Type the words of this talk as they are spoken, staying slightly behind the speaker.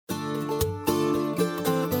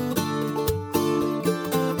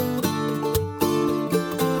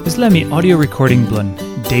This let me audio recording blun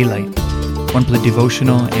Daylight. One play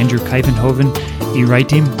devotional Andrew Kuyvenhoven, I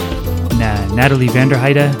Ritim, na Natalie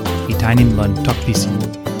Vanderheide, I tainim blun tokpisin.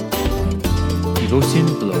 Devotion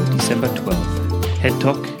below December 12. Head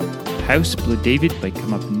talk, Haus bilong Devit Bai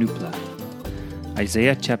Kamap Nupela.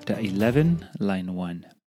 Isaiah chapter 11, line 1.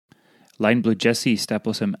 Lain bilong Jesi stap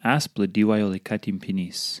Olsem diwai katim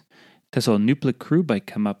pinis. Tasol Nupela crew by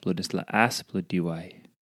Kamap bilong diwai.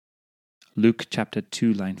 Luke chapter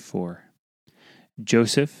 2, line 4.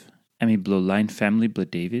 Josep, bilong Lain famili bilong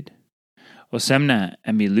Devit. Olsem na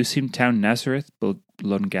lusim taun Nasaret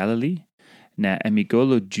bilong Galili. Na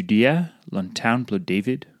go Judia lon taun bilong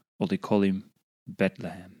Devit, kolim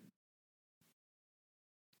Betlehem.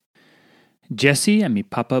 Jesi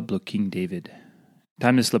papa bilong King Devit.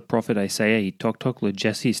 Taim Jisas profet Aisaia I toktok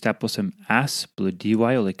Jesi stap Olsem bilong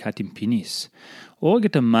diwai katim pinis.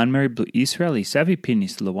 Olgeta manmeri bilong Israel I savi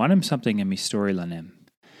pinis wanem something story lanem.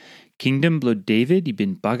 Kingdom bilong Devit I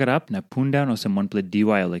bin bagat up na pundown Olsem one bilong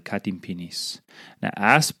diwai katim pinis. Na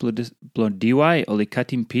bilong diwai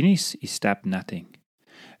katim pinis I stap nothing.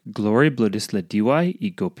 Glory bilong diwai I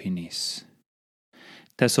go pinis.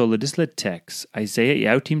 Tasol text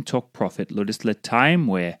Isaiah I outim tok prophet time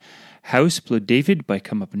where Haus bilong Devit Bai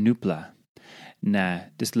Kamap Nupela. Na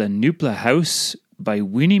Nupela house by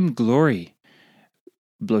wanem glory.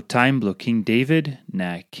 Time bilong King David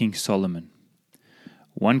na King Solomon.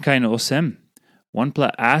 One kind Olsem. One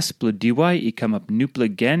bilong diwai I Kamap Nupela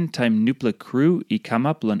again time Nupela crew I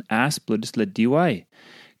Kamap bilong bilong diwai.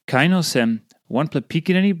 Kind Olsem. One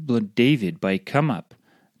Pikinini bilong David Bai Kamap.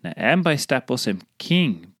 Na by stap Olsem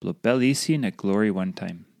King bilong Galili na glory one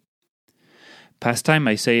time. Pastaim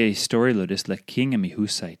Aisaia story King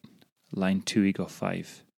husite. Line 2 ego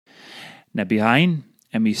 5. Na behind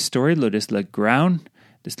story ground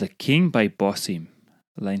King by bossim.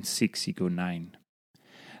 Line 6 ego 9.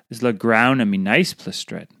 Ground nice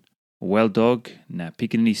stret. Well dog na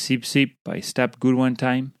Pikinini sip by stap good one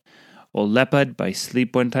time. O leopard by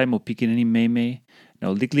sleep one time o Pikinini meme.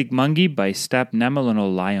 No lik mungi by stap namal on o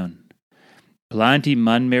lion. Planti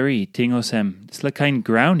manmeri ting Olsem. Kind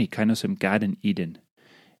ground I kind Olsem garden Eden.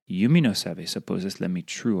 Yumi no sabe suppose let me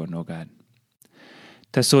true or no God.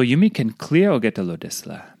 Tasol yumi can clear olgeta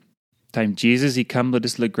Taim Jisas I come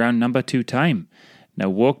ground number 2 time. Na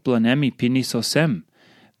walk wanem pinis Olsem.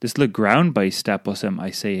 Ground by stap Olsem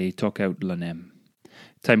Aisaia talk out lanem.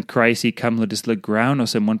 Taim Krais I come ground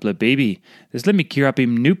Olsem one baby. Let me cure up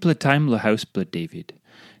him Nupela time Haus bilong Devit.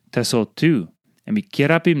 Tasol 2. Me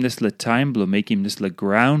cure up him time make him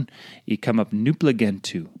ground I come up Nupela again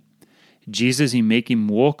too. Jesus I make him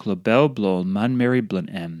walk bell bilong manmeri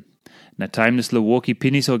bilong Na time walk I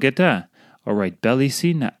pinis olgeta. Alright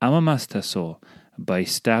belisi na amamas tasol. By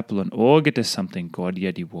stap bilong olgeta something God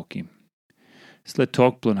yet I walk him.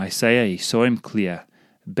 Talk bilong Aisaia I saw him clear.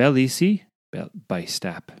 Belisi by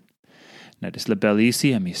stap. Na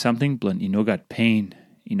belisi something bilong I no got pain.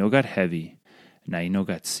 I no got heavy. Na I no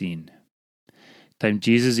got seen. Taim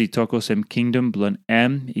Jisas I talk Olsem kingdom bilong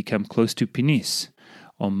I come close to pinis.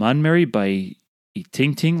 O manmeri by I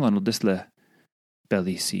tinting lan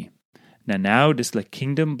belisi. Now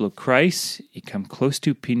kingdom bilong Krais I come close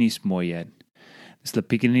to pinis more yet.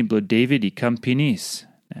 Pikinini bilong Devit I come pinis.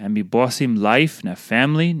 Na bossim life na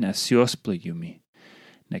family na sios bilong yumi.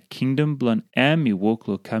 Na kingdom bilong I walk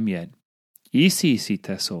come yet. Isi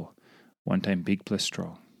tasol. One time big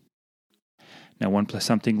strong. Now one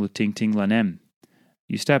something tinting lanem.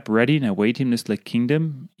 You stap ready na wait him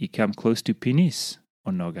kingdom I come close to pinis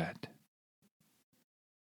or no God.